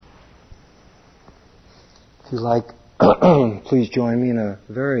If you like, please join me in a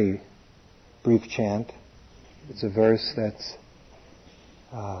very brief chant. It's a verse that's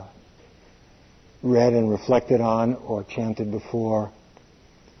read and reflected on or chanted before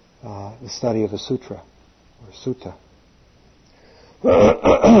the study of a sutra or sutta.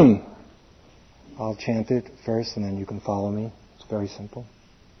 I'll chant it first and then you can follow me. It's very simple.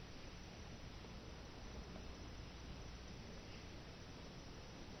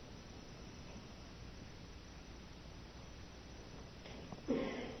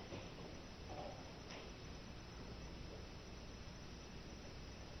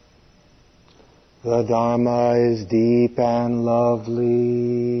 The Dharma is deep and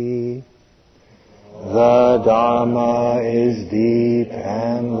lovely. The Dharma is deep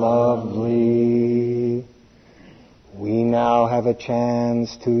and lovely. We now have a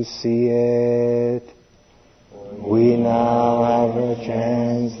chance to see it. We now have a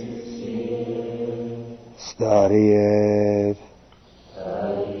chance to see it. Study it.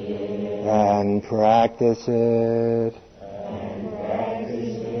 And practice it.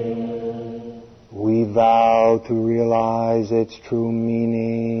 We vow to realize its true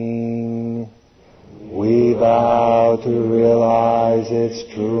meaning. We vow to realize its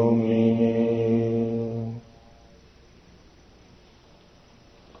true meaning.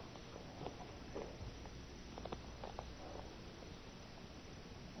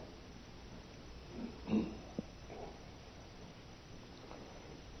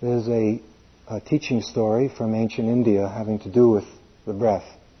 There's a teaching story from ancient India having to do with the breath.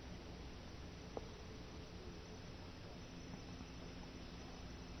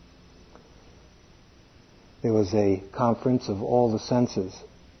 There was a conference of all the senses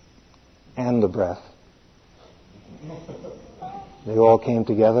and the breath. They all came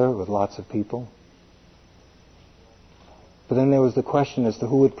together with lots of people. But then there was the question as to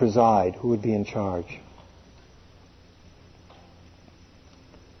who would preside, who would be in charge.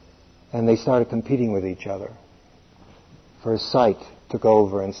 And they started competing with each other. First sight took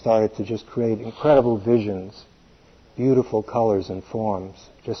over and started to just create incredible visions, beautiful colors and forms,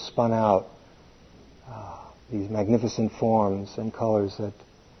 just spun out. These magnificent forms and colors that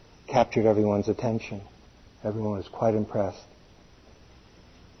captured everyone's attention. Everyone was quite impressed.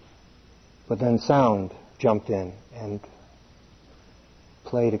 But then sound jumped in and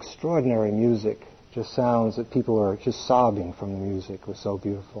played extraordinary music, just sounds that people were just sobbing from the music. It was so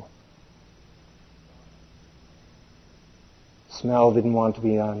beautiful. Smell didn't want to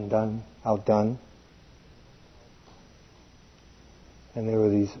be outdone. And there were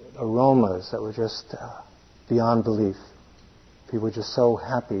these aromas that were just beyond belief. People were just so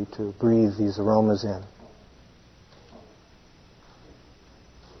happy to breathe these aromas in.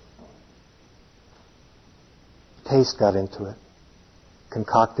 Taste got into it.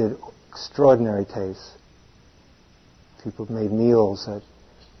 Concocted extraordinary tastes. People made meals that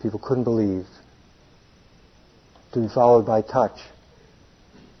people couldn't believe. To be followed by touch.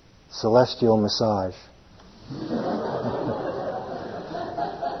 Celestial massage.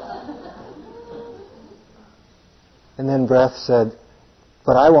 And then breath said,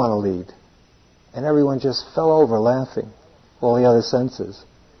 but I want to lead. And everyone just fell over laughing. All the other senses.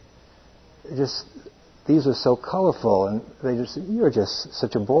 These are so colorful, and they just said, you're just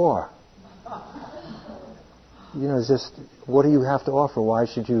such a bore. It's just, what do you have to offer? Why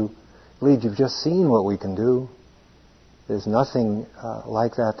should you lead? You've just seen what we can do. There's nothing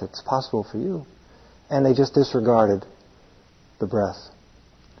like that that's possible for you. And they just disregarded the breath.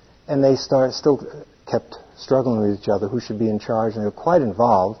 And they still kept struggling with each other, who should be in charge, and they were quite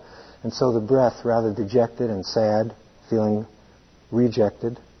involved. And so the breath, rather dejected and sad, feeling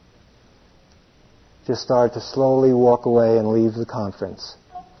rejected, just started to slowly walk away and leave the conference.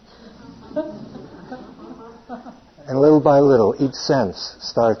 And little by little, each sense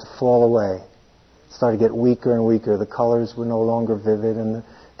started to fall away, started to get weaker and weaker. The colors were no longer vivid, and the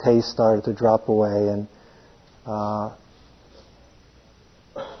taste started to drop away, and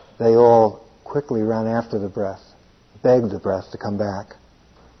they all quickly ran after the breath, begged the breath to come back.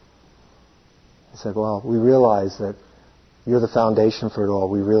 They said, well, we realize that you're the foundation for it all.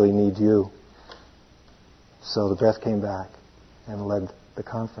 We really need you. So the breath came back and led the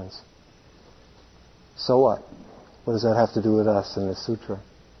conference. So what? What does that have to do with us in this sutra?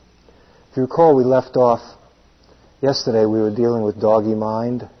 If you recall, we left off yesterday, we were dealing with doggy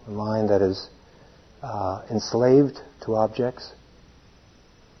mind, a mind that is enslaved to objects.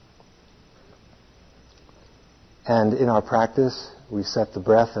 And in our practice, we set the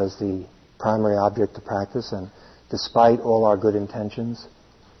breath as the primary object to practice, and despite all our good intentions,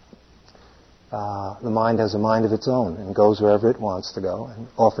 the mind has a mind of its own and goes wherever it wants to go, and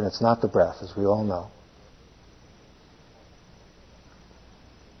often it's not the breath, as we all know.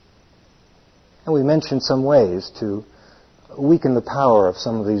 And we mentioned some ways to weaken the power of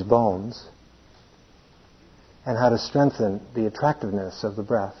some of these bones and how to strengthen the attractiveness of the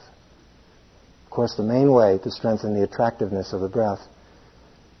breath. Of course, the main way to strengthen the attractiveness of the breath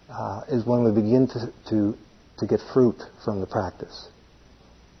is when we begin to get fruit from the practice.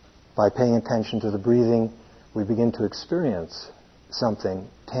 By paying attention to the breathing, we begin to experience something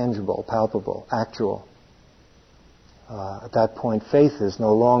tangible, palpable, actual. At that point, faith is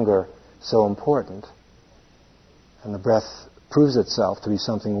no longer so important, and the breath proves itself to be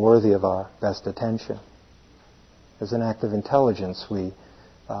something worthy of our best attention. As an act of intelligence, we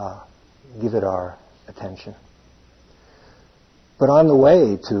give it our attention. But on the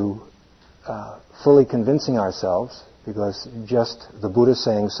way to fully convincing ourselves, because just the Buddha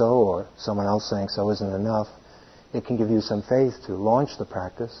saying so or someone else saying so isn't enough, it can give you some faith to launch the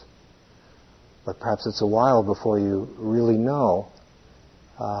practice. But perhaps it's a while before you really know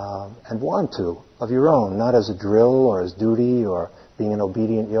and want to, of your own, not as a drill or as duty or being an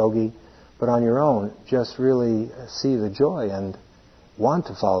obedient yogi, but on your own, just really see the joy and want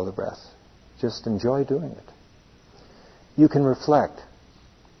to follow the breath. Just enjoy doing it. You can reflect.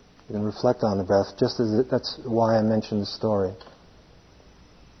 You can reflect on the breath, just as that's why I mentioned the story.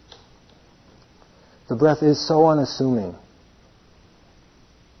 The breath is so unassuming.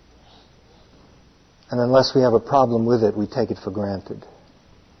 And unless we have a problem with it, we take it for granted.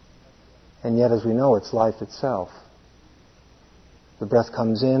 And yet, as we know, it's life itself. The breath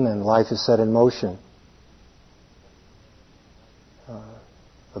comes in and life is set in motion.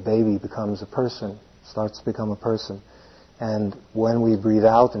 A baby becomes a person, starts to become a person. And when we breathe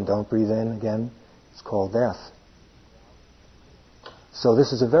out and don't breathe in again, it's called death. So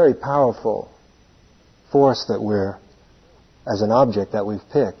this is a very powerful force that we're, as an object that we've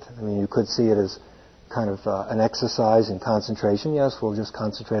picked. I mean, you could see it as kind of an exercise in concentration. Yes, we'll just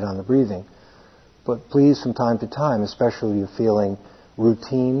concentrate on the breathing. But please, from time to time, especially if you're feeling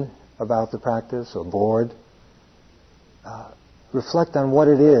routine about the practice or bored, reflect on what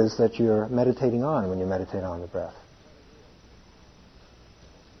it is that you're meditating on when you meditate on the breath.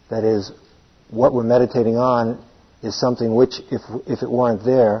 That is, what we're meditating on is something which, if it weren't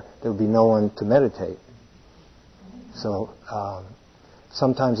there, there would be no one to meditate. So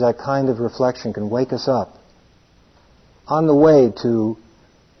sometimes that kind of reflection can wake us up on the way to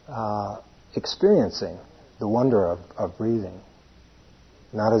experiencing the wonder of breathing.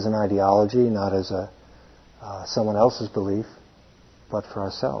 Not as an ideology, not as someone else's belief, but for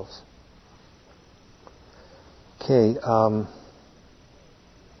ourselves. Okay.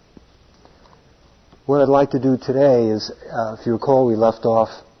 What I'd like to do today is, if you recall, we left off,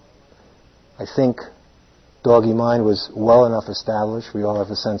 I think, doggy mind was well enough established. We all have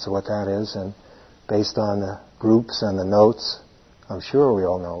a sense of what that is, and based on the groups and the notes, I'm sure we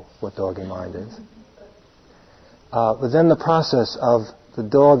all know what doggy mind is. But then the process of the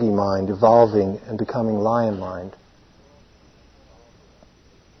doggy mind evolving and becoming lion mind.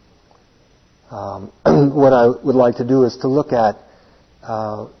 What I would like to do is to look at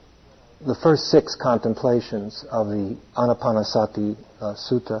the first 6 contemplations of the Anapanasati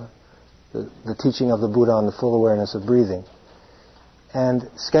Sutta, the teaching of the Buddha on the full awareness of breathing, and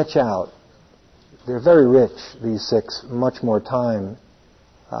sketch out. They're very rich, these 6. Much more time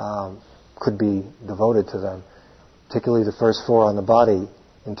could be devoted to them, particularly the first 4 on the body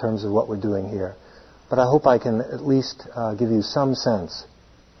in terms of what we're doing here. But I hope I can at least give you some sense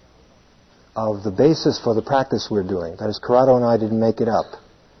of the basis for the practice we're doing. That is, Corrado and I didn't make it up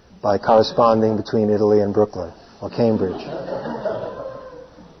by corresponding between Italy and Brooklyn or Cambridge.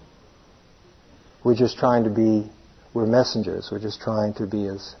 We're just trying to be, we're messengers. We're just trying to be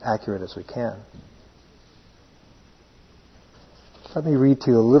as accurate as we can. Let me read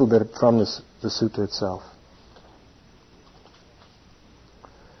to you a little bit from the sutta itself.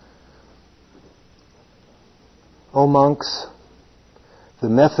 O monks, the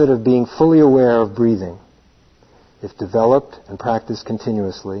method of being fully aware of breathing, if developed and practiced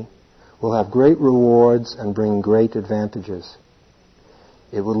continuously, will have great rewards and bring great advantages.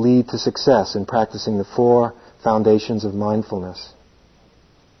 It will lead to success in practicing the 4 foundations of mindfulness.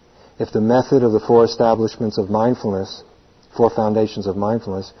 If the method of the 4 establishments of mindfulness, 4 foundations of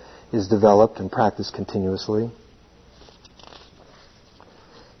mindfulness, is developed and practiced continuously,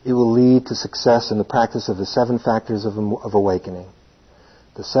 it will lead to success in the practice of the 7 factors of awakening.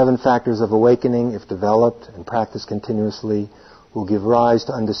 The 7 factors of awakening, if developed and practiced continuously, will give rise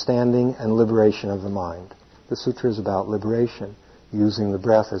to understanding and liberation of the mind. The sutra is about liberation, using the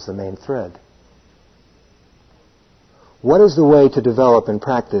breath as the main thread. What is the way to develop and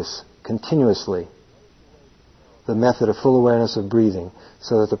practice continuously the method of full awareness of breathing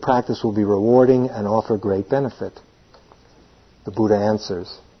so that the practice will be rewarding and offer great benefit? The Buddha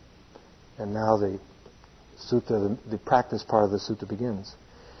answers. And now the sutta, the practice part of the sutta begins.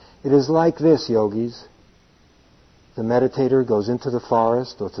 It is like this, yogis. The meditator goes into the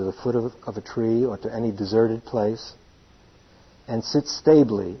forest or to the foot of a tree or to any deserted place and sits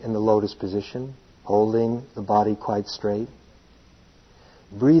stably in the lotus position, holding the body quite straight.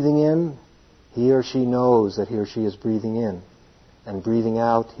 Breathing in, he or she knows that he or she is breathing in. And breathing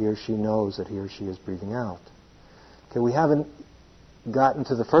out, he or she knows that he or she is breathing out. Okay, we haven't gotten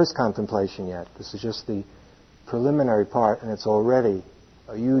to the first contemplation yet. This is just the preliminary part, and it's already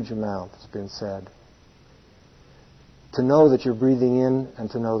a huge amount that's been said. To know that you're breathing in and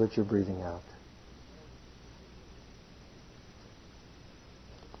to know that you're breathing out.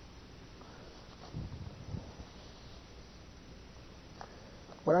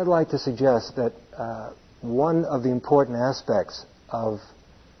 What I'd like to suggest that one of the important aspects of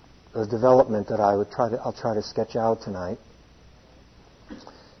the development that I'll try to sketch out tonight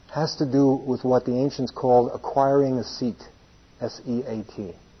has to do with what the ancients called acquiring a seat,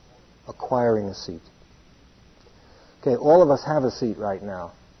 S-E-A-T, acquiring a seat. Okay, all of us have a seat right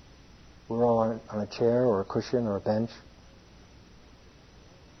now. We're all on a chair or a cushion or a bench.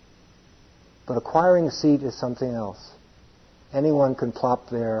 But acquiring a seat is something else. Anyone can plop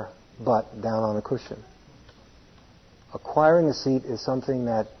their butt down on a cushion. Acquiring a seat is something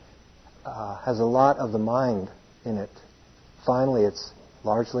that has a lot of the mind in it. Finally, it's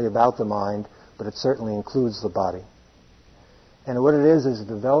largely about the mind, but it certainly includes the body. And what it is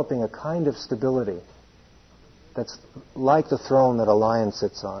developing a kind of stability that's like the throne that a lion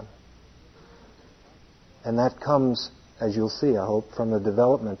sits on. And that comes, as you'll see, I hope, from the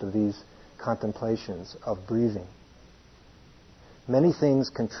development of these contemplations of breathing. Many things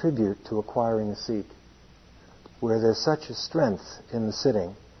contribute to acquiring a seat, where there's such a strength in the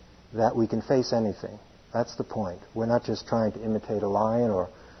sitting that we can face anything. That's the point. We're not just trying to imitate a lion or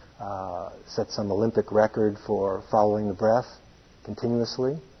set some Olympic record for following the breath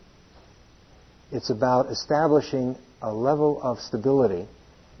continuously. It's about establishing a level of stability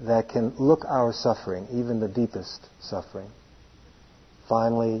that can look our suffering, even the deepest suffering.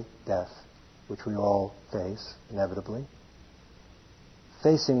 Finally, death, which we all face, inevitably.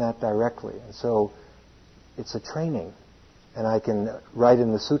 Facing that directly. And so it's a training. And I can write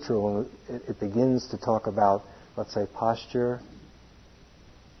in the sutra when it begins to talk about, let's say, posture.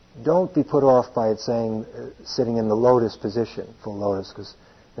 Don't be put off by it saying sitting in the lotus position, full lotus, because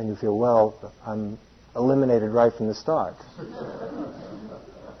then you feel, well, I'm eliminated right from the start.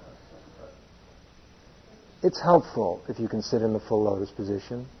 It's helpful if you can sit in the full lotus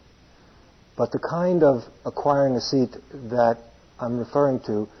position, but the kind of acquiring a seat that I'm referring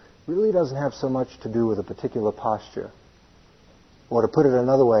to really doesn't have so much to do with a particular posture. Or to put it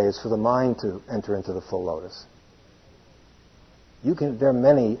another way, is for the mind to enter into the full lotus. There are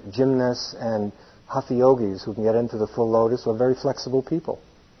many gymnasts and hatha yogis who can get into the full lotus, or very flexible people.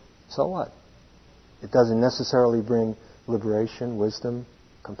 So what? It doesn't necessarily bring liberation, wisdom,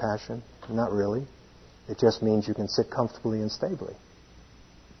 compassion. Not really. It just means you can sit comfortably and stably.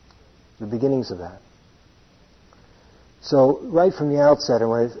 The beginnings of that. So right from the outset, and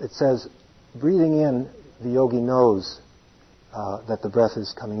when it says breathing in, the yogi knows that the breath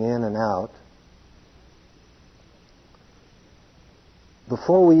is coming in and out.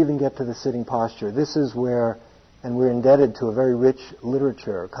 Before we even get to the sitting posture, this is where, and we're indebted to a very rich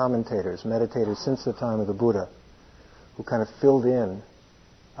literature, commentators, meditators since the time of the Buddha, who kind of filled in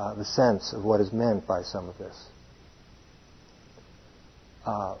the sense of what is meant by some of this.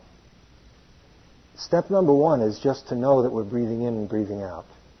 Step number one is just to know that we're breathing in and breathing out.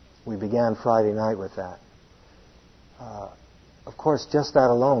 We began Friday night with that. Of course, just that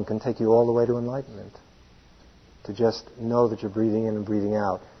alone can take you all the way to enlightenment. To just know that you're breathing in and breathing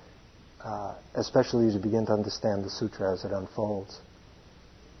out, especially as you begin to understand the sutra as it unfolds.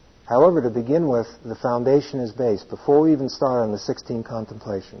 However, to begin with, the foundation is based. Before we even start on the 16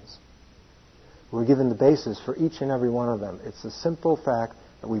 contemplations, we're given the basis for each and every one of them. It's the simple fact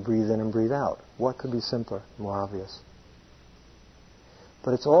that we breathe in and breathe out. What could be simpler, more obvious?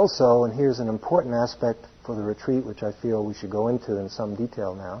 But it's also, and here's an important aspect for the retreat, which I feel we should go into in some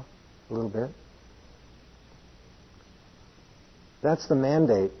detail now, a little bit. That's the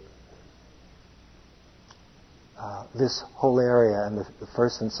mandate. This whole area and the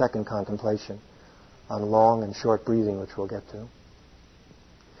first and second contemplation on long and short breathing, which we'll get to,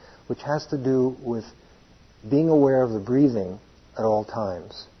 which has to do with being aware of the breathing at all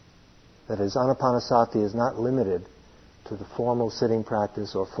times. That is, anapanasati is not limited to the formal sitting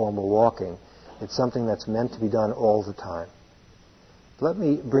practice or formal walking. It's something that's meant to be done all the time. Let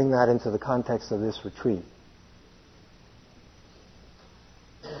me bring that into the context of this retreat.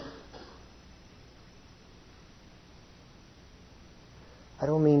 I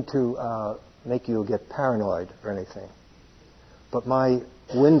don't mean to make you get paranoid or anything, but my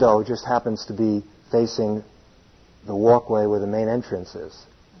window just happens to be facing the walkway where the main entrance is.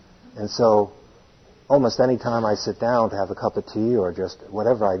 And so almost any time I sit down to have a cup of tea or just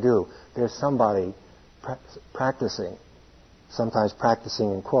whatever I do, there's somebody practicing, sometimes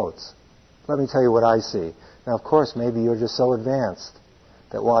practicing in quotes. Let me tell you what I see. Now, of course, maybe you're just so advanced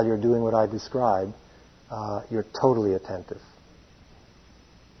that while you're doing what I described, you're totally attentive.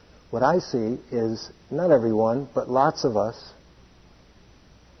 What I see is, not everyone, but lots of us,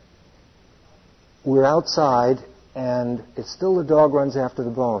 we're outside and it's still the dog runs after the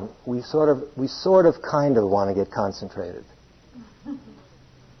bone. We sort of kind of want to get concentrated.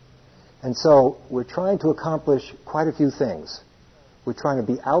 And so we're trying to accomplish quite a few things. We're trying to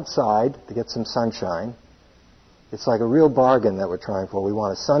be outside to get some sunshine. It's like a real bargain that we're trying for. We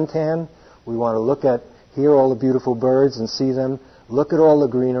want a suntan. We want to hear all the beautiful birds and see them. Look at all the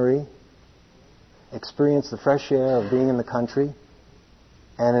greenery. Experience the fresh air of being in the country.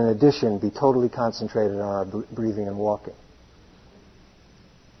 And in addition, be totally concentrated on our breathing and walking.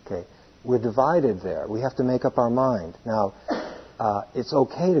 Okay, we're divided there. We have to make up our mind. Now, it's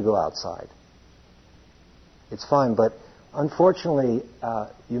okay to go outside. It's fine, but unfortunately,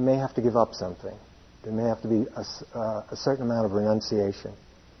 you may have to give up something. There may have to be a certain amount of renunciation.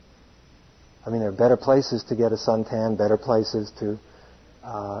 I mean, there are better places to get a suntan, better places to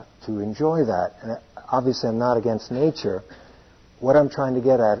enjoy that. And obviously, I'm not against nature. What I'm trying to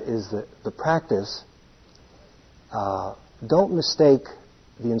get at is that the practice, don't mistake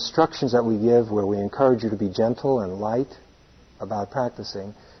the instructions that we give where we encourage you to be gentle and light about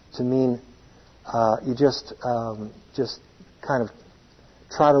practicing to mean you just kind of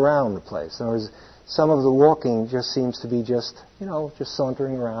trot around the place. In other words, some of the walking just seems to be just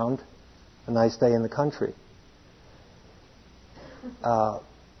sauntering around a nice day in the country.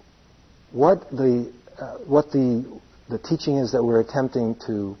 What the teaching is that we're attempting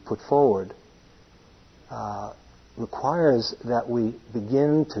to put forward requires that we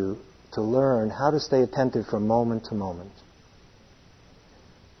begin to learn how to stay attentive from moment to moment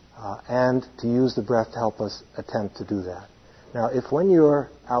and to use the breath to help us attempt to do that. Now, if when you're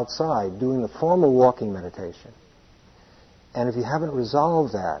outside doing the formal walking meditation, and if you haven't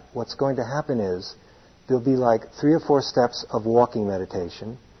resolved that, what's going to happen is there'll be like 3 or 4 steps of walking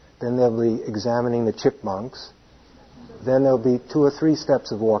meditation, then there'll be examining the chipmunks, then there'll be 2 or 3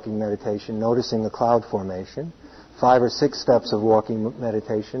 steps of walking meditation, noticing the cloud formation, 5 or 6 steps of walking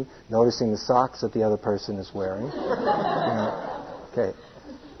meditation, noticing the socks that the other person is wearing. Okay.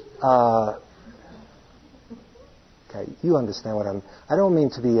 Okay, you understand what I don't mean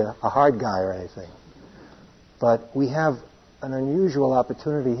to be a hard guy or anything, but we have an unusual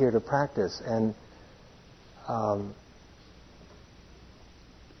opportunity here to practice and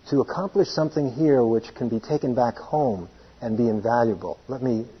to accomplish something here which can be taken back home and be invaluable. Let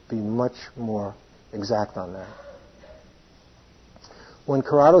me be much more exact on that. When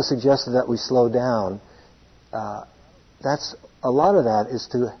Corrado suggested that we slow down, a lot of that is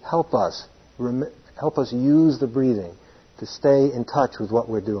to help us use the breathing to stay in touch with what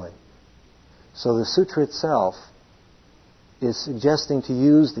we're doing. So the sutra itself is suggesting to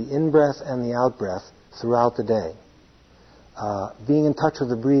use the in-breath and the out-breath throughout the day. Being in touch with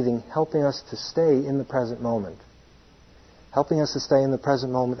the breathing, helping us to stay in the present moment. Helping us to stay in the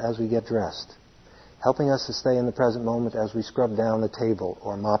present moment as we get dressed. Helping us to stay in the present moment as we scrub down the table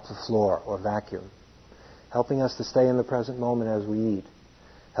or mop the floor or vacuum. Helping us to stay in the present moment as we eat.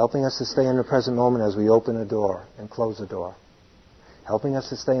 Helping us to stay in the present moment as we open a door and close a door. Helping us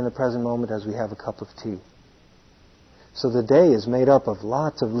to stay in the present moment as we have a cup of tea. So the day is made up of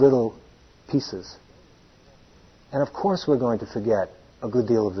lots of little pieces. And of course we're going to forget a good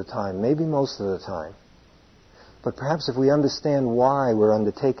deal of the time, maybe most of the time. But perhaps if we understand why we're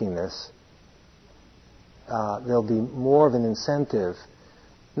undertaking this, there'll be more of an incentive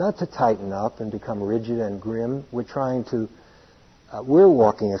not to tighten up and become rigid and grim. We're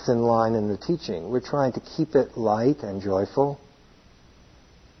walking a thin line in the teaching. We're trying to keep it light and joyful,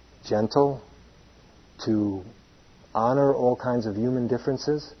 gentle, to honor all kinds of human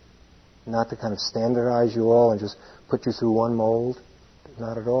differences, not to kind of standardize you all and just put you through one mold.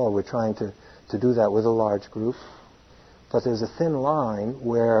 Not at all. We're trying to do that with a large group. But there's a thin line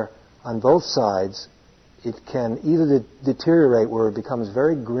where on both sides it can either deteriorate where it becomes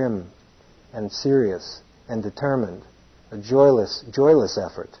very grim and serious and determined, a joyless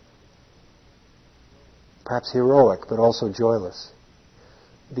effort, perhaps heroic, but also joyless.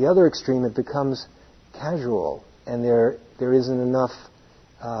 The other extreme, it becomes casual, and there isn't enough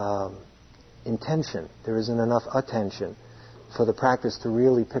intention, there isn't enough attention for the practice to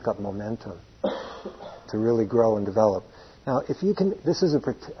really pick up momentum, to really grow and develop. Now, if you can, this is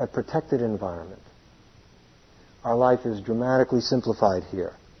a protected environment. Our life is dramatically simplified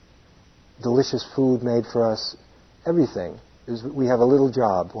here. Delicious food made for us, everything. We have a little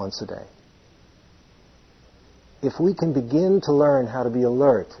job once a day. If we can begin to learn how to be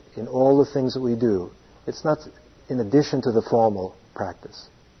alert in all the things that we do, it's not in addition to the formal practice.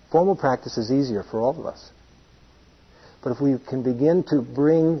 Formal practice is easier for all of us. But if we can begin to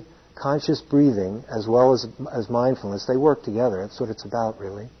bring conscious breathing as well as mindfulness, they work together, that's what it's about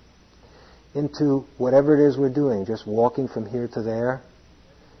really, into whatever it is we're doing, just walking from here to there,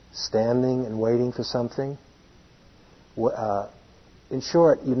 standing and waiting for something. In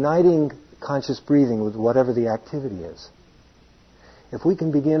short, uniting conscious breathing with whatever the activity is. If we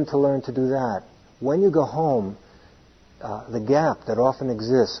can begin to learn to do that, when you go home, the gap that often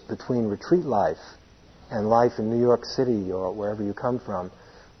exists between retreat life and life in New York City or wherever you come from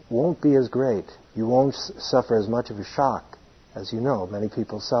won't be as great. You won't suffer as much of a shock, as you know, many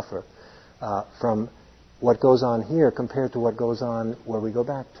people suffer, from what goes on here compared to what goes on where we go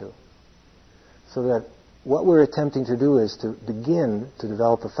back to. So that what we're attempting to do is to begin to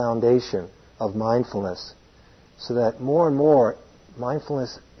develop a foundation of mindfulness so that more and more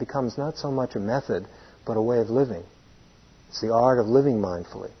mindfulness becomes not so much a method but a way of living. It's the art of living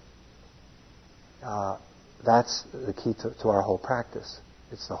mindfully. That's the key to our whole practice.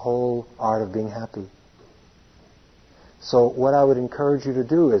 It's the whole art of being happy. So what I would encourage you to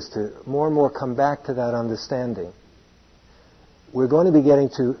do is to more and more come back to that understanding. We're going to be getting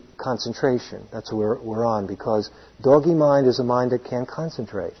to concentration. That's what we're on, because doggy mind is a mind that can't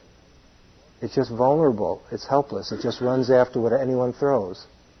concentrate. It's just vulnerable. It's helpless. It just runs after what anyone throws.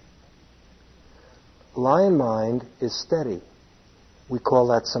 Lion mind is steady. We call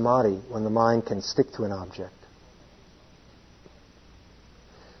that samadhi, when the mind can stick to an object.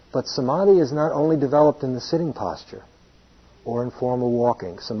 But samadhi is not only developed in the sitting posture or in formal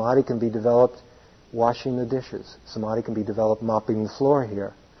walking. Samadhi can be developed washing the dishes. Samadhi can be developed mopping the floor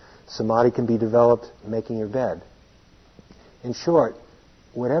here. Samadhi can be developed making your bed. In short,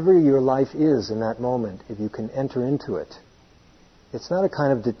 whatever your life is in that moment, if you can enter into it, it's not a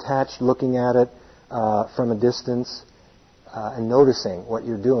kind of detached looking at it from a distance and noticing what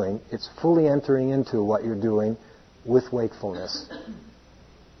you're doing. It's fully entering into what you're doing with wakefulness.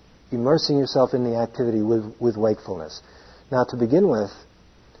 Immersing yourself in the activity with wakefulness. Now, to begin with,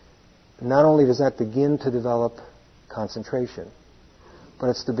 not only does that begin to develop concentration, but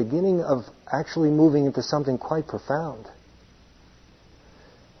it's the beginning of actually moving into something quite profound.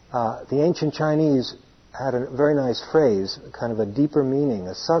 The ancient Chinese had a very nice phrase, kind of a deeper meaning,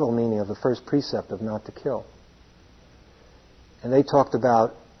 a subtle meaning of the first precept of not to kill. And they talked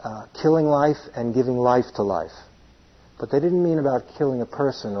about killing life and giving life to life. But they didn't mean about killing a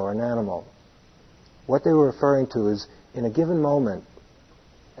person or an animal. What they were referring to is, in a given moment,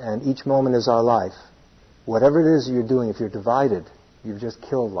 and each moment is our life, whatever it is you're doing, if you're divided, you've just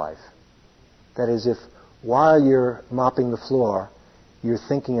killed life. That is, if while you're mopping the floor, you're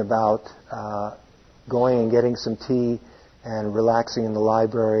thinking about going and getting some tea and relaxing in the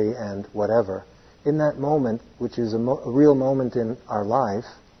library and whatever, in that moment, which is a real moment in our life,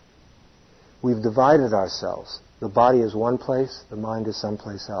 we've divided ourselves. The body is one place, the mind is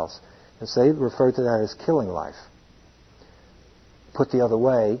someplace else. And so they refer to that as killing life. Put the other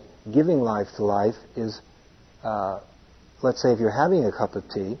way, giving life to life is, let's say if you're having a cup of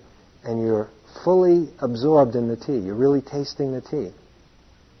tea and you're fully absorbed in the tea, you're really tasting the tea.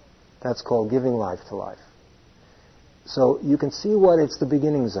 That's called giving life to life. So you can see what it's the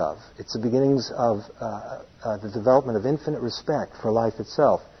beginnings of. It's the beginnings of the development of infinite respect for life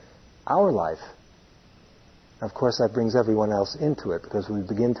itself, our life. Of course, that brings everyone else into it, because we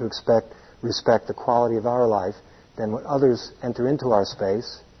begin to respect the quality of our life. Then when others enter into our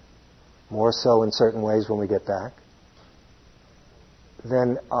space, more so in certain ways when we get back,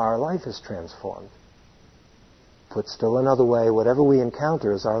 then our life is transformed. Put still another way, whatever we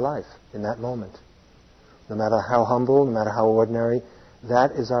encounter is our life in that moment. No matter how humble, no matter how ordinary,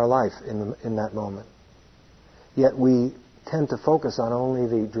 that is our life in that moment. Yet we tend to focus on only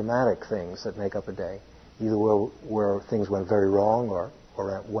the dramatic things that make up a day, either where things went very wrong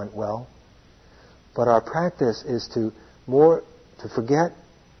or went well. But our practice is to forget,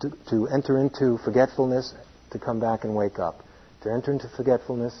 to enter into forgetfulness, to come back and wake up. To enter into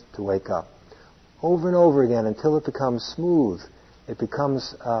forgetfulness, to wake up. Over and over again until it becomes smooth. It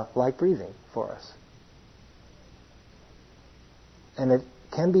becomes like breathing for us. And it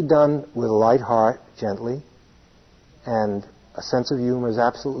can be done with a light heart, gently, and a sense of humor is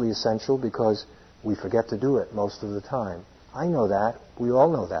absolutely essential because we forget to do it most of the time. I know that. We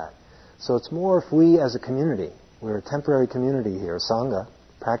all know that. So it's more if we as a community, we're a temporary community here, Sangha,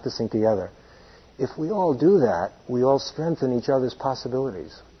 practicing together. If we all do that, we all strengthen each other's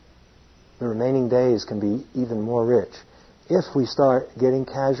possibilities. The remaining days can be even more rich. If we start getting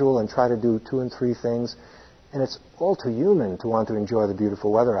casual and try to do 2 and 3 things, and it's all too human to want to enjoy the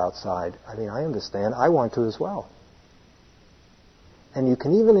beautiful weather outside. I mean, I understand. I want to as well. And you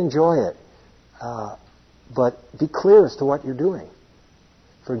can even enjoy it, but be clear as to what you're doing.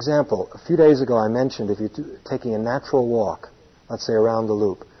 For example, a few days ago I mentioned if you're taking a natural walk, let's say around the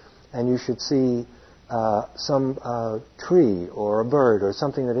loop, and you should see some tree or a bird or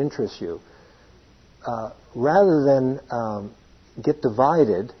something that interests you, rather than get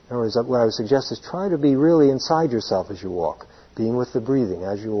divided, in other words, what I would suggest is try to be really inside yourself as you walk, being with the breathing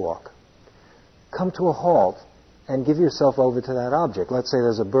as you walk. Come to a halt and give yourself over to that object. Let's say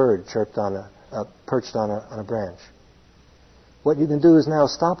there's a bird perched on a branch. What you can do is now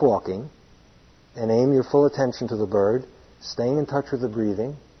stop walking and aim your full attention to the bird, staying in touch with the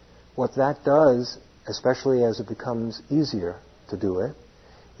breathing. What that does, especially as it becomes easier to do it,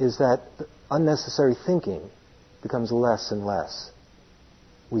 is that unnecessary thinking becomes less and less.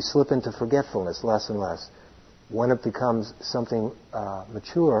 We slip into forgetfulness less and less. When it becomes something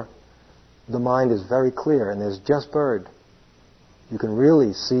mature, the mind is very clear and there's just bird. You can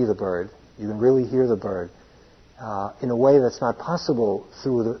really see the bird. You can really hear the bird in a way that's not possible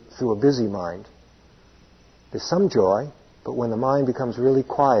through a busy mind. There's some joy, but when the mind becomes really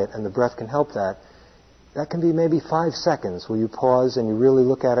quiet and the breath can help that, that can be maybe 5 seconds where you pause and you really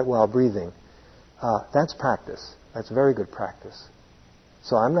look at it while breathing. That's practice. That's very good practice.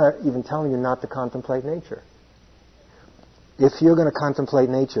 So I'm not even telling you not to contemplate nature. If you're going to contemplate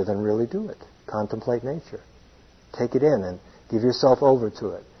nature, then really do it. Contemplate nature. Take it in and give yourself over to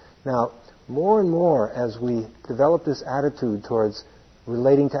it. Now, more and more as we develop this attitude towards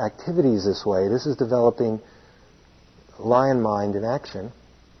relating to activities this way, this is developing lion mind in action.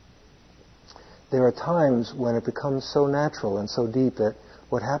 There are times when it becomes so natural and so deep that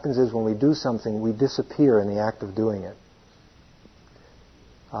what happens is when we do something, we disappear in the act of doing it.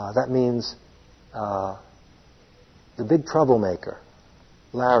 That means the big troublemaker,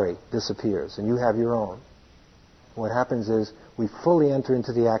 Larry, disappears, and you have your own. What happens is we fully enter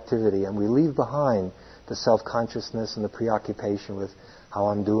into the activity and we leave behind the self-consciousness and the preoccupation with how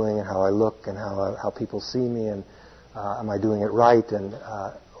I'm doing and how I look and how people see me and am I doing it right and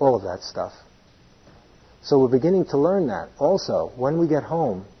all of that stuff. So we're beginning to learn that. Also, when we get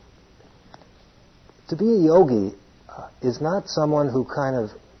home, to be a yogi is not someone who kind of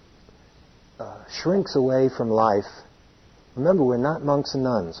shrinks away from life. Remember, we're not monks and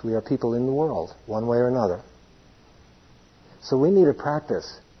nuns. We are people in the world, one way or another. So we need a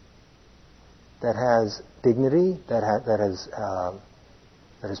practice that has dignity, that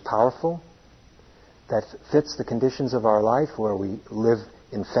is powerful, that fits the conditions of our life where we live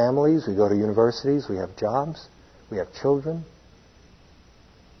in families, we go to universities, we have jobs, we have children,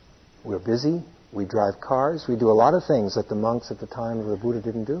 we're busy, we drive cars, we do a lot of things that the monks at the time of the Buddha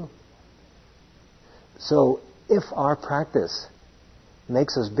didn't do. So if our practice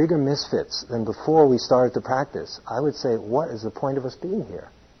makes us bigger misfits than before we started to practice, I would say, what is the point of us being here?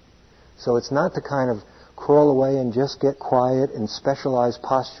 So it's not to kind of crawl away and just get quiet in specialized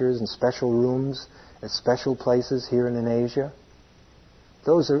postures and special rooms at special places here and in Asia.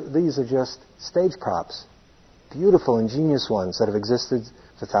 These are just stage props, beautiful, ingenious ones that have existed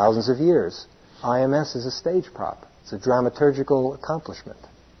for thousands of years. IMS is a stage prop. It's a dramaturgical accomplishment,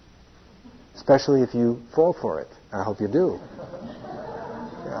 especially if you fall for it. I hope you do.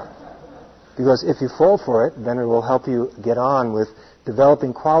 Yeah. Because if you fall for it, then it will help you get on with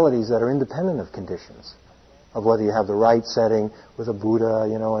developing qualities that are independent of conditions, of whether you have the right setting with a Buddha,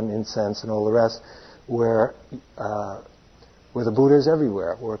 and incense and all the rest, where the Buddha is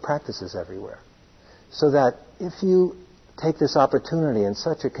everywhere, where practice is everywhere. So that if you take this opportunity in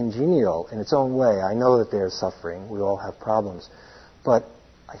such a congenial, in its own way, I know that there's suffering, we all have problems, but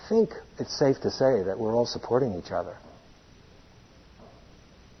I think it's safe to say that we're all supporting each other.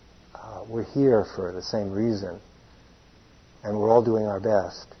 We're here for the same reason, and we're all doing our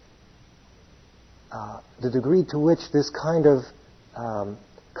best. The degree to which this kind of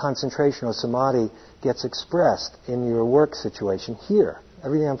concentration or samadhi gets expressed in your work situation here,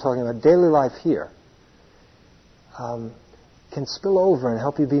 everything I'm talking about, daily life here, can spill over and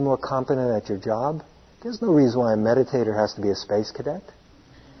help you be more competent at your job. There's no reason why a meditator has to be a space cadet.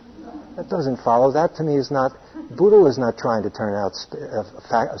 That doesn't follow. That to me is not, Buddha was not trying to turn out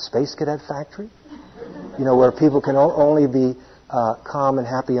a space cadet factory, where people can only be calm and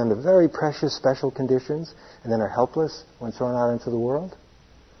happy under very precious special conditions and then are helpless when thrown out into the world.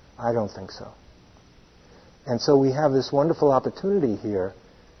 I don't think so. And so we have this wonderful opportunity here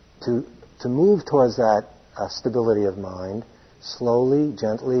to move towards that stability of mind, slowly,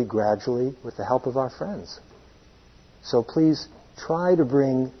 gently, gradually, with the help of our friends. So please try to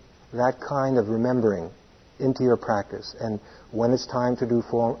bring that kind of remembering into your practice. And when it's time to do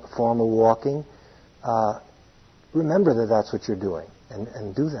formal walking, remember that that's what you're doing,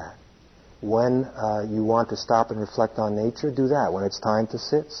 and do that. When you want to stop and reflect on nature, do that. When it's time to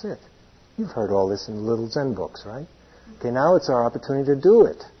sit, sit. You've heard all this in little Zen books, right? Okay, now it's our opportunity to do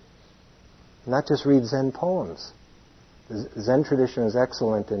it. Not just read Zen poems. The Zen tradition is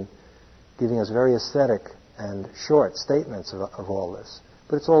excellent in giving us very aesthetic and short statements of all this.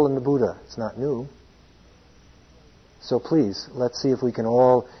 But it's all in the Buddha. It's not new. So please, let's see if we can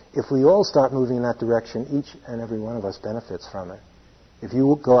if we all start moving in that direction, each and every one of us benefits from it. If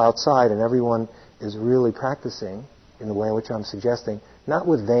you go outside and everyone is really practicing in the way in which I'm suggesting, not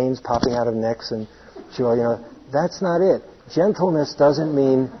with veins popping out of necks and joy, that's not it. Gentleness doesn't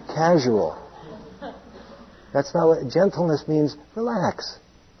mean casual. That's not what gentleness means. Relax.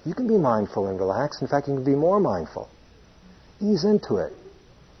 You can be mindful and relax. In fact, you can be more mindful. Ease into it.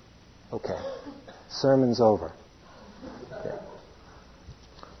 Okay. Sermon's over. Okay.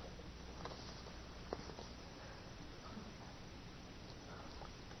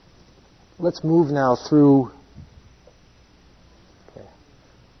 Let's move now through. Okay.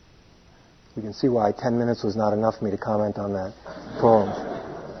 You can see why 10 minutes was not enough for me to comment on that poem.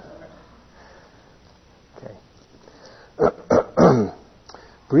 Okay.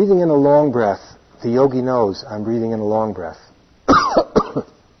 Breathing in a long breath. The yogi knows I'm breathing in a long breath.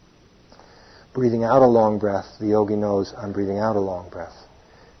 Breathing out a long breath. The yogi knows I'm breathing out a long breath.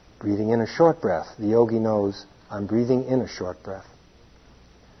 Breathing in a short breath. The yogi knows I'm breathing in a short breath.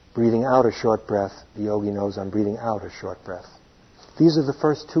 Breathing out a short breath, the yogi knows I'm breathing out a short breath. These are the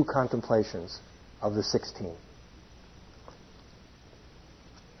first two contemplations of the 16.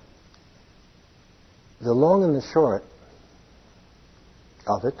 The long and the short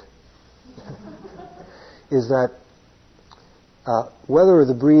of it is that whether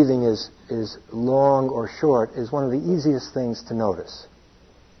the breathing is long or short is one of the easiest things to notice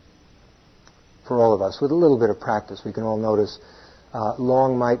for all of us. With a little bit of practice, we can all notice.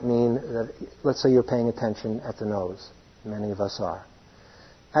 Long might mean that, let's say you're paying attention at the nose. Many of us are.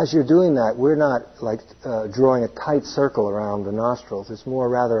 As you're doing that, we're not drawing a tight circle around the nostrils. It's more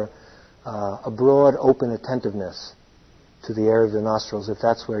rather a broad, open attentiveness to the area of the nostrils, if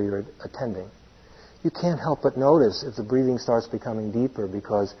that's where you're attending. You can't help but notice if the breathing starts becoming deeper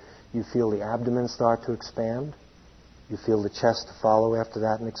because you feel the abdomen start to expand. You feel the chest follow after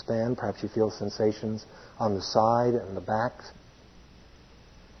that and expand. Perhaps you feel sensations on the side and the back.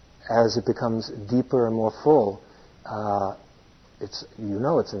 As it becomes deeper and more full, it's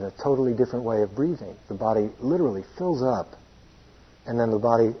in a totally different way of breathing. The body literally fills up, and then the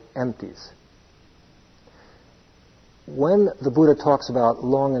body empties. When the Buddha talks about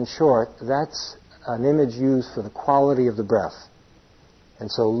long and short, that's an image used for the quality of the breath. And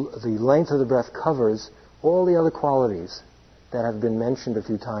so the length of the breath covers all the other qualities that have been mentioned a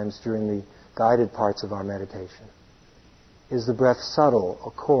few times during the guided parts of our meditation. Is the breath subtle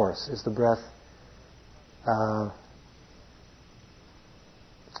or coarse? Is the breath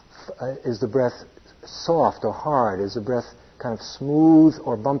soft or hard? Is the breath kind of smooth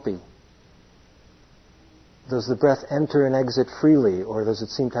or bumpy? Does the breath enter and exit freely, or does it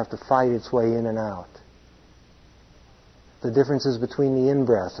seem to have to fight its way in and out? The differences between the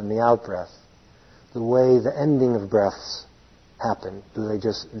in-breath and the out-breath. The way the ending of breaths happen. Do they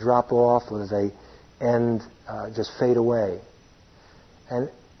just drop off, or do they end, just fade away? And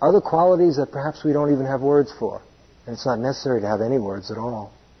other qualities that perhaps we don't even have words for. And it's not necessary to have any words at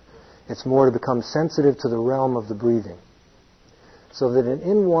all. It's more to become sensitive to the realm of the breathing. So that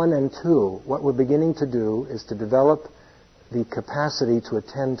in 1 and 2, what we're beginning to do is to develop the capacity to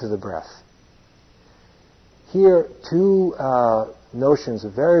attend to the breath. Here, two notions are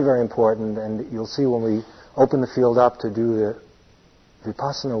very, very important, and you'll see when we open the field up to do the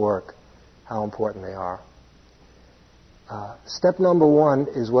vipassana work how important they are. Step number 1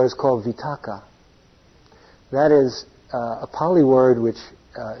 is what is called vitakka. That is a Pali word which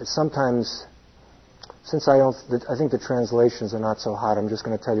is sometimes, since I think the translations are not so hot, I'm just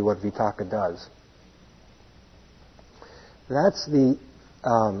going to tell you what vitakka does. That's the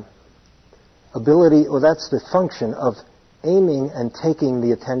ability, or that's the function of aiming and taking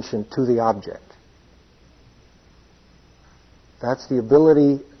the attention to the object. That's the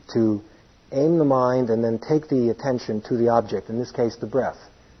ability to aim the mind and then take the attention to the object, in this case the breath.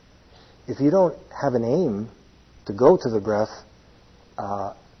 If you don't have an aim to go to the breath,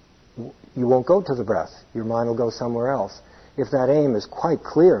 you won't go to the breath. Your mind will go somewhere else. If that aim is quite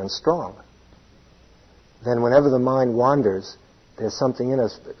clear and strong, then whenever the mind wanders, there's something in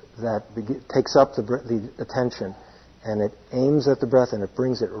us that takes up the attention, and it aims at the breath and it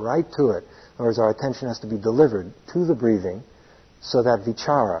brings it right to it. In other words, our attention has to be delivered to the breathing, so that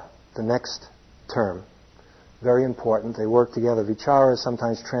vichara, the next term, very important, they work together. Vichara is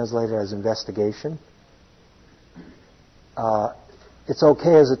sometimes translated as investigation. It's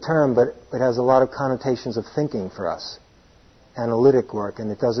okay as a term, but it has a lot of connotations of thinking for us, analytic work, and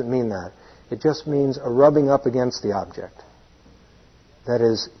it doesn't mean that. It just means a rubbing up against the object. That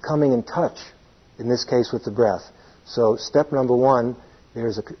is, coming in touch, in this case with the breath. So step number one,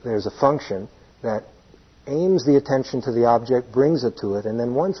 there's a function that aims the attention to the object, brings it to it, and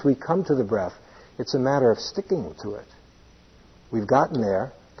then once we come to the breath, it's a matter of sticking to it. We've gotten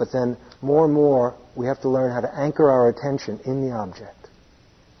there, but then more and more we have to learn how to anchor our attention in the object.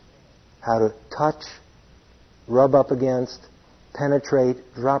 How to touch, rub up against, penetrate,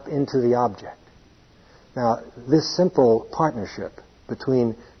 drop into the object. Now, this simple partnership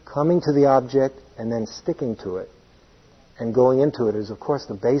between coming to the object and then sticking to it and going into it is, of course,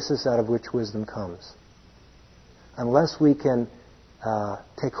 the basis out of which wisdom comes. Unless we can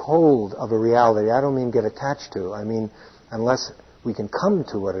take hold of a reality, I don't mean get attached to, I mean unless we can come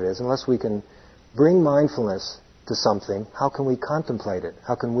to what it is, unless we can bring mindfulness to something, how can we contemplate it?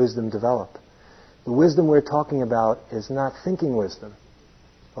 How can wisdom develop? The wisdom we're talking about is not thinking wisdom.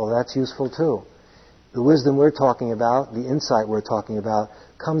 Oh, that's useful too. The wisdom we're talking about, the insight we're talking about,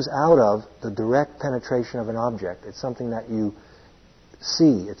 comes out of the direct penetration of an object. It's something that you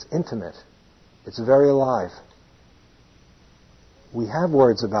see. It's intimate. It's very alive. We have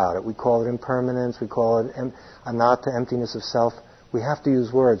words about it. We call it impermanence. We call it anatta, emptiness of self. We have to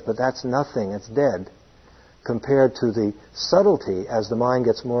use words, but that's nothing. It's dead compared to the subtlety as the mind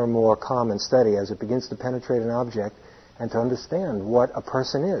gets more and more calm and steady, as it begins to penetrate an object and to understand what a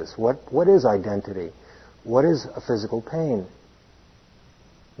person is. What is identity? What is a physical pain?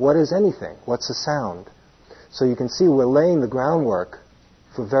 What is anything? What's a sound? So you can see we're laying the groundwork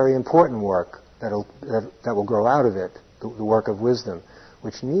for very important work that will grow out of it, the work of wisdom,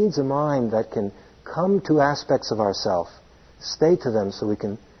 which needs a mind that can come to aspects of ourself, stay to them so we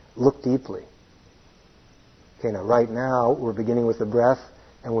can look deeply. Okay, now right now we're beginning with the breath,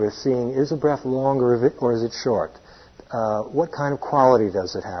 and we're seeing, is the breath long or is it short? What kind of quality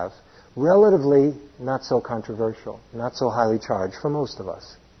does it have? Relatively not so controversial, not so highly charged for most of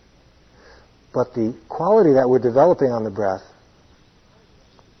us. But the quality that we're developing on the breath,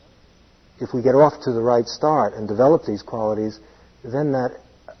 if we get off to the right start and develop these qualities, then that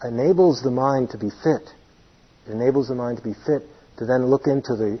enables the mind to be fit. It enables the mind to be fit to then look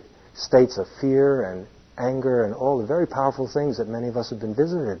into the states of fear and anger and all the very powerful things that many of us have been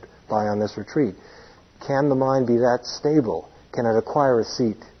visited by on this retreat. Can the mind be that stable? Can it acquire a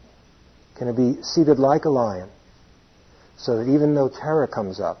seat? Can it be seated like a lion? So that even though terror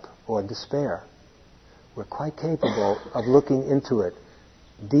comes up or despair, we're quite capable of looking into it,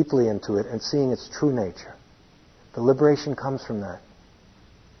 deeply into it, and seeing its true nature. The liberation comes from that.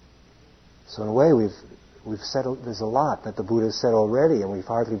 So in a way, we've said, there's a lot that the Buddha has said already, and we've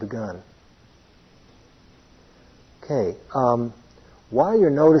hardly begun. Okay, while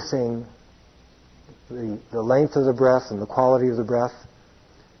you're noticing the length of the breath and the quality of the breath,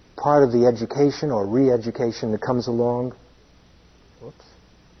 part of the education or re-education that comes along,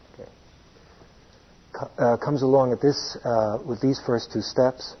 comes along at this with these first two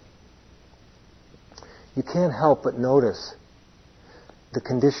steps, you can't help but notice the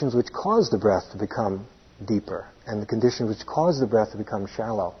conditions which cause the breath to become deeper and the conditions which cause the breath to become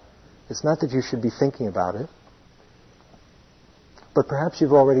shallow. It's not that you should be thinking about it, but perhaps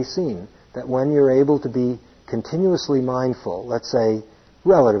you've already seen that when you're able to be continuously mindful, let's say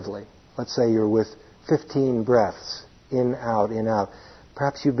relatively, let's say you're with 15 breaths, in, out,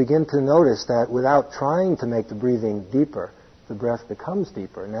 perhaps you begin to notice that without trying to make the breathing deeper, the breath becomes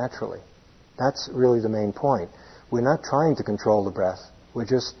deeper naturally. That's really the main point. We're not trying to control the breath. We're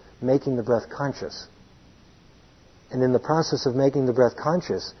just making the breath conscious. And in the process of making the breath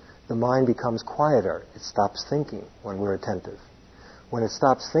conscious, the mind becomes quieter. It stops thinking when we're attentive. When it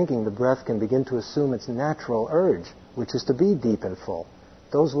stops thinking, the breath can begin to assume its natural urge, which is to be deep and full.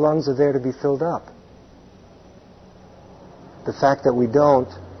 Those lungs are there to be filled up. The fact that we don't,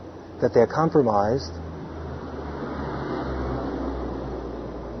 that they're compromised,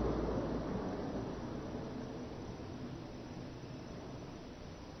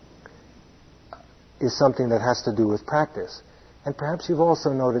 is something that has to do with practice. And perhaps you've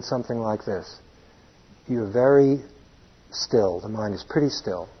also noted something like this. You're very still. The mind is pretty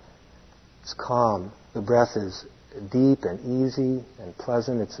still. It's calm. The breath is deep and easy and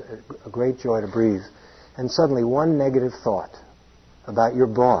pleasant. It's a great joy to breathe. And suddenly one negative thought about your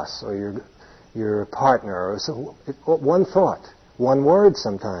boss or your partner, or one thought, one word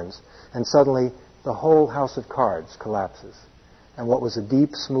sometimes, and suddenly the whole house of cards collapses. And what was a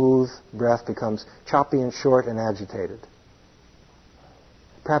deep, smooth breath becomes choppy and short and agitated.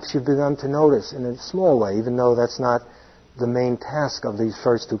 Perhaps you've begun to notice in a small way, even though that's not the main task of these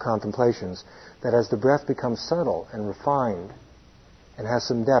first two contemplations, that as the breath becomes subtle and refined and has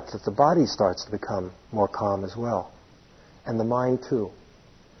some depth, that the body starts to become more calm as well. And the mind too.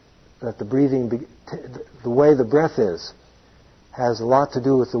 That the breathing, the way the breath is, has a lot to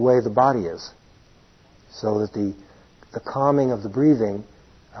do with the way the body is. So that the calming of the breathing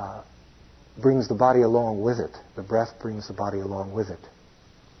brings the body along with it. The breath brings the body along with it.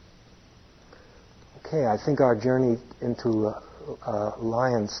 Okay, I think our journey into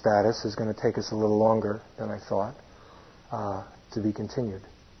lion status is going to take us a little longer than I thought, to be continued.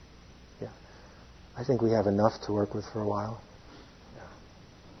 Yeah, I think we have enough to work with for a while. Yeah.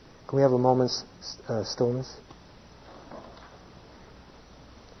 Can we have a moment's stillness?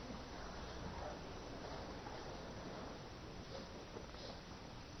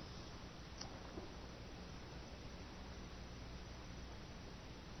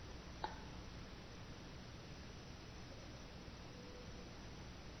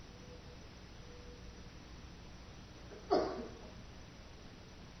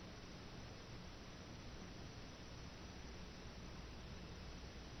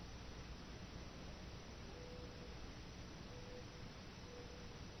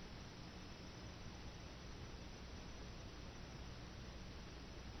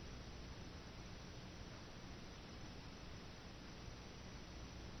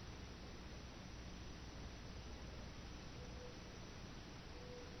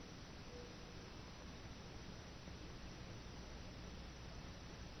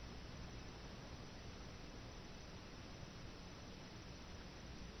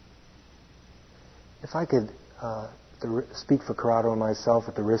 If I could speak for Corrado and myself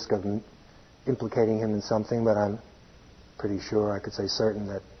at the risk of implicating him in something, but I'm pretty sure I could say certain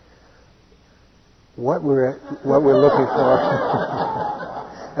that what we're looking for,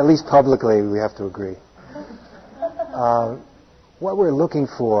 at least publicly, we have to agree. What we're looking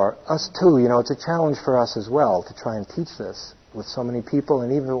for, us too, it's a challenge for us as well to try and teach this with so many people,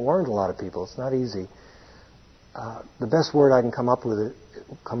 and even if it weren't a lot of people, it's not easy. The best word I can come up with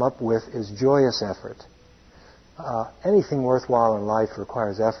is joyous effort. Anything worthwhile in life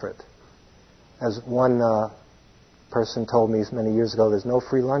requires effort. As one person told me many years ago, there's no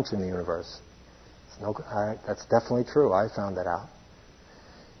free lunch in the universe. That's definitely true. I found that out.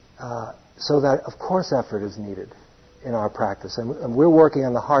 So that, of course, effort is needed in our practice. And we're working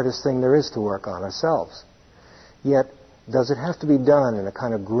on the hardest thing there is to work on, ourselves. Yet, does it have to be done in a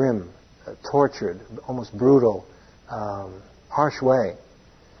kind of grim, tortured, almost brutal, harsh way?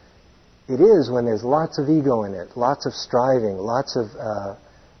 It is when there's lots of ego in it, lots of striving, lots of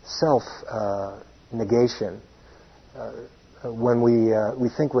self-negation. When we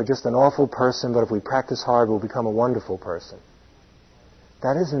think we're just an awful person, but if we practice hard, we'll become a wonderful person.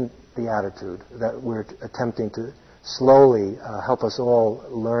 That isn't the attitude that we're attempting to slowly help us all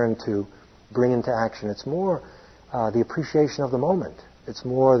learn to bring into action. It's more the appreciation of the moment. It's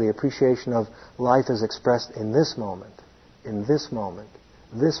more the appreciation of life as expressed in this moment, this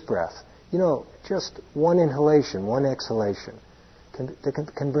breath. Just one inhalation, one exhalation can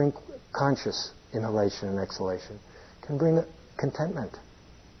bring conscious inhalation and exhalation, can bring contentment.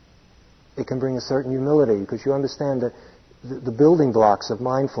 It can bring a certain humility because you understand that the building blocks of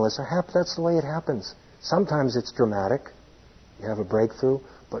mindfulness that's the way it happens. Sometimes it's dramatic. You have a breakthrough,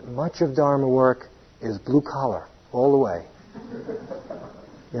 but much of Dharma work is blue collar all the way.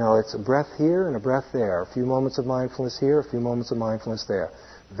 It's a breath here and a breath there. A few moments of mindfulness here, a few moments of mindfulness there.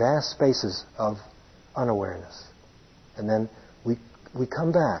 Vast spaces of unawareness. And then we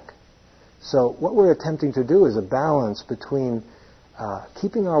come back. So what we're attempting to do is a balance between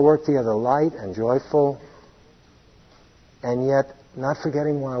keeping our work together light and joyful, and yet not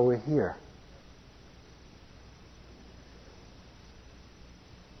forgetting why we're here.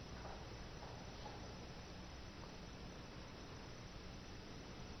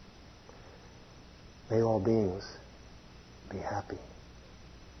 May all beings be happy.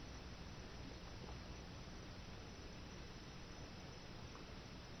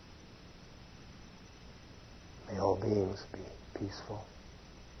 May all beings be peaceful.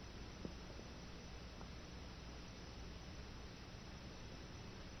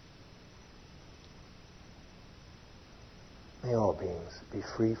 May all beings be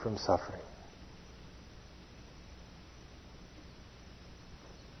free from suffering.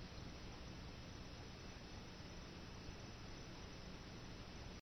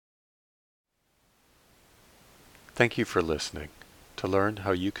 Thank you for listening. To learn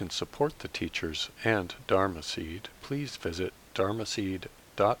how you can support the teachers and Dharma Seed, please visit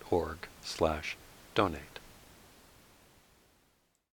dharmaseed.org/donate.